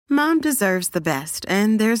Mom deserves the best,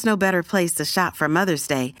 and there's no better place to shop for Mother's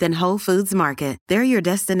Day than Whole Foods Market. They're your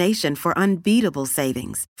destination for unbeatable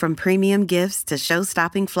savings, from premium gifts to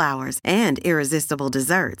show-stopping flowers and irresistible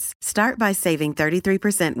desserts. Start by saving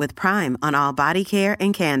 33% with Prime on all body care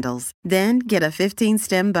and candles. Then get a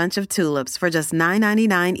 15-stem bunch of tulips for just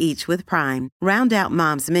 $9.99 each with Prime. Round out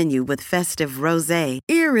Mom's menu with festive rosé,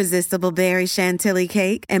 irresistible berry chantilly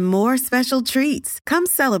cake, and more special treats. Come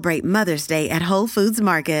celebrate Mother's Day at Whole Foods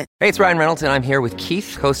Market. Hey, it's Ryan Reynolds, and I'm here with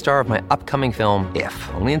Keith, co-star of my upcoming film, If,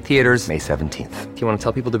 only in theaters May 17th. Do you want to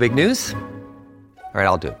tell people the big news? All right,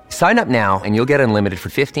 I'll do it. Sign up now and you'll get unlimited for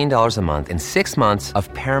 $15 a month and 6 months of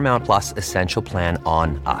Paramount Plus Essential Plan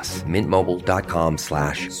on us.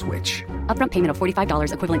 MintMobile.com/switch. Upfront payment of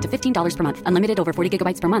 $45 equivalent to $15 per month. Unlimited over 40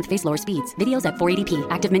 gigabytes per month. Face lower speeds. Videos at 480p.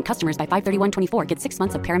 Active Mint customers by 531.24 get 6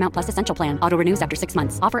 months of Paramount Plus Essential Plan. Auto renews after 6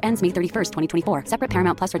 months. Offer ends May 31st, 2024. Separate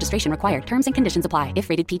Paramount Plus registration required. Terms and conditions apply if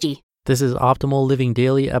rated PG. This is Optimal Living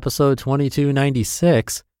Daily, episode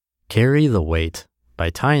 2296, Carry the Weight by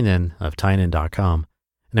Tynan of Tynan.com.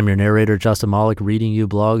 And I'm your narrator, Justin Malik, reading you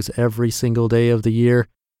blogs every single day of the year.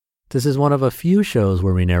 This is one of a few shows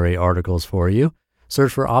where we narrate articles for you.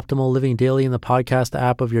 Search for Optimal Living Daily in the podcast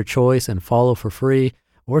app of your choice and follow for free,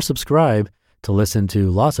 or subscribe to listen to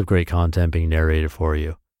lots of great content being narrated for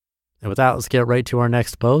you. And with that, let's get right to our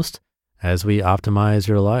next post as we optimize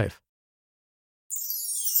your life.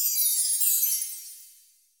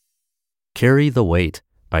 Carry the Weight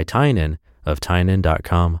by Tynan of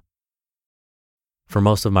Tynan.com. For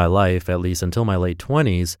most of my life, at least until my late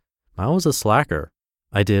 20s, I was a slacker.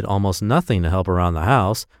 I did almost nothing to help around the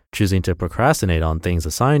house, choosing to procrastinate on things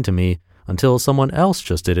assigned to me until someone else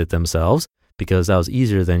just did it themselves because that was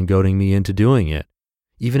easier than goading me into doing it.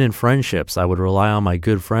 Even in friendships, I would rely on my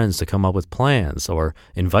good friends to come up with plans or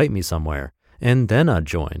invite me somewhere, and then I'd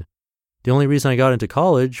join. The only reason I got into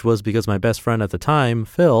college was because my best friend at the time,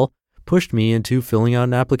 Phil, pushed me into filling out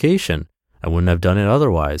an application. I wouldn't have done it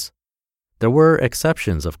otherwise. There were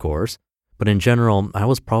exceptions, of course, but in general, I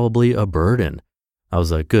was probably a burden. I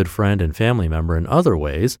was a good friend and family member in other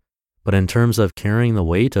ways, but in terms of carrying the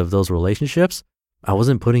weight of those relationships, I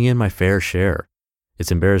wasn't putting in my fair share.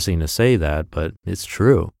 It's embarrassing to say that, but it's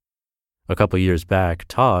true. A couple years back,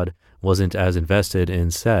 Todd wasn't as invested in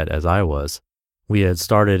SET as I was. We had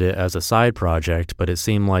started it as a side project, but it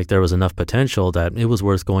seemed like there was enough potential that it was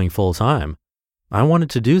worth going full time. I wanted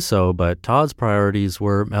to do so, but Todd's priorities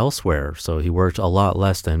were elsewhere, so he worked a lot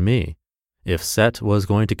less than me. If SET was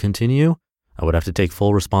going to continue, I would have to take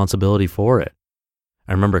full responsibility for it.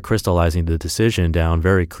 I remember crystallizing the decision down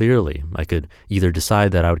very clearly. I could either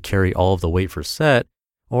decide that I would carry all of the weight for SET,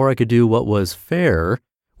 or I could do what was fair,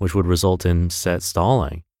 which would result in SET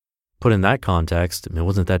stalling. Put in that context, it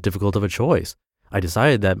wasn't that difficult of a choice. I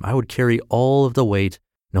decided that I would carry all of the weight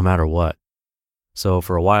no matter what. So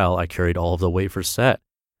for a while, I carried all of the weight for SET.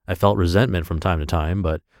 I felt resentment from time to time,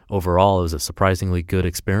 but overall, it was a surprisingly good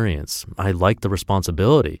experience. I liked the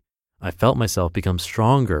responsibility. I felt myself become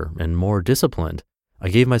stronger and more disciplined. I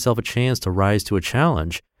gave myself a chance to rise to a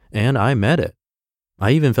challenge, and I met it.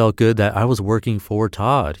 I even felt good that I was working for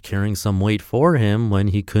Todd, carrying some weight for him when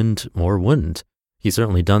he couldn't or wouldn't. He's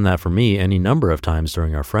certainly done that for me any number of times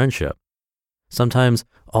during our friendship. Sometimes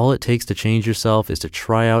all it takes to change yourself is to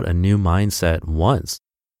try out a new mindset once.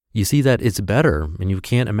 You see that it's better and you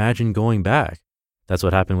can't imagine going back. That's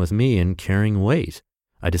what happened with me in carrying weight.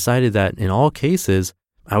 I decided that in all cases,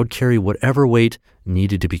 I would carry whatever weight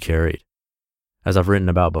needed to be carried. As I've written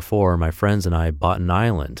about before, my friends and I bought an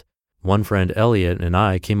island. One friend, Elliot, and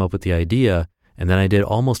I came up with the idea, and then I did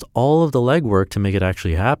almost all of the legwork to make it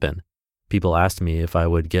actually happen. People asked me if I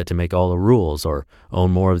would get to make all the rules or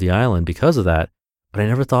own more of the island because of that, but I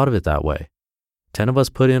never thought of it that way. 10 of us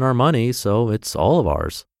put in our money, so it's all of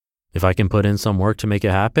ours. If I can put in some work to make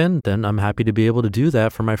it happen, then I'm happy to be able to do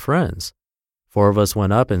that for my friends. 4 of us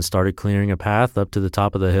went up and started clearing a path up to the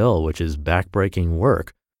top of the hill, which is back-breaking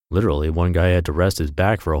work. Literally, one guy had to rest his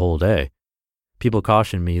back for a whole day. People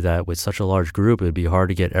cautioned me that with such a large group, it would be hard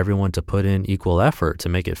to get everyone to put in equal effort to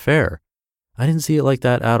make it fair. I didn't see it like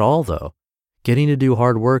that at all, though. Getting to do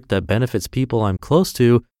hard work that benefits people I'm close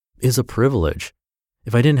to is a privilege.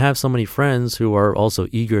 If I didn't have so many friends who are also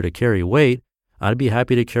eager to carry weight, I'd be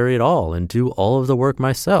happy to carry it all and do all of the work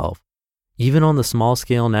myself. Even on the small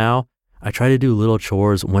scale now, I try to do little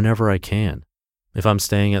chores whenever I can. If I'm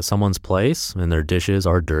staying at someone's place and their dishes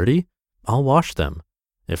are dirty, I'll wash them.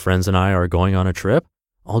 If friends and I are going on a trip,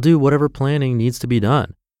 I'll do whatever planning needs to be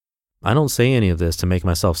done. I don't say any of this to make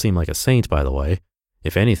myself seem like a saint, by the way.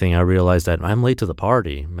 If anything, I realize that I'm late to the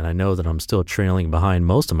party, and I know that I'm still trailing behind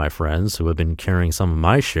most of my friends who have been carrying some of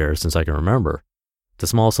my share since I can remember. The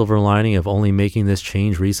small silver lining of only making this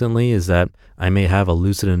change recently is that I may have a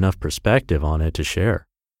lucid enough perspective on it to share.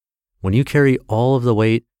 When you carry all of the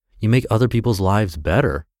weight, you make other people's lives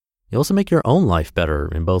better. You also make your own life better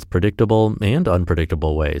in both predictable and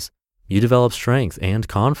unpredictable ways. You develop strength and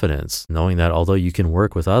confidence, knowing that although you can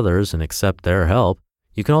work with others and accept their help,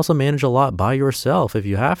 you can also manage a lot by yourself if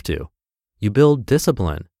you have to. You build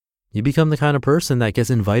discipline. You become the kind of person that gets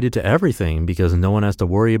invited to everything because no one has to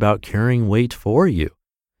worry about carrying weight for you.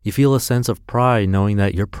 You feel a sense of pride knowing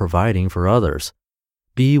that you're providing for others.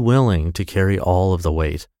 Be willing to carry all of the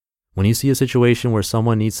weight. When you see a situation where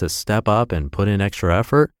someone needs to step up and put in extra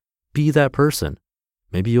effort, be that person.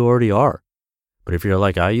 Maybe you already are. But if you're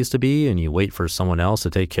like I used to be and you wait for someone else to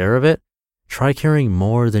take care of it, try carrying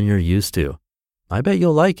more than you're used to. I bet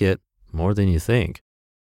you'll like it more than you think.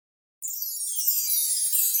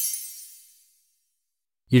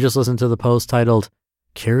 You just listened to the post titled,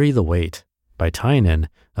 Carry the Weight by Tynan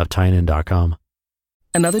of Tynan.com.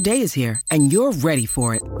 Another day is here, and you're ready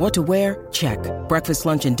for it. What to wear? Check. Breakfast,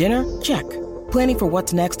 lunch, and dinner? Check. Planning for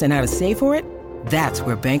what's next and how to save for it? That's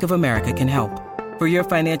where Bank of America can help. For your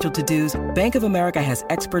financial to-dos, Bank of America has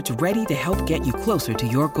experts ready to help get you closer to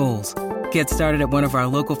your goals. Get started at one of our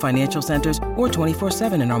local financial centers or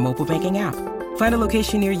 24/7 in our mobile banking app. Find a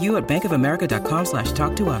location near you at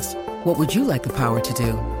bankofamerica.com/talktous. What would you like the power to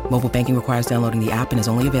do? Mobile banking requires downloading the app and is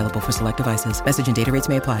only available for select devices. Message and data rates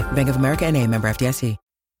may apply. Bank of America NA, member FDIC.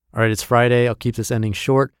 All right, it's Friday. I'll keep this ending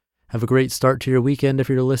short. Have a great start to your weekend if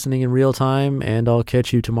you're listening in real time, and I'll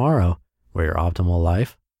catch you tomorrow where your optimal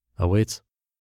life awaits.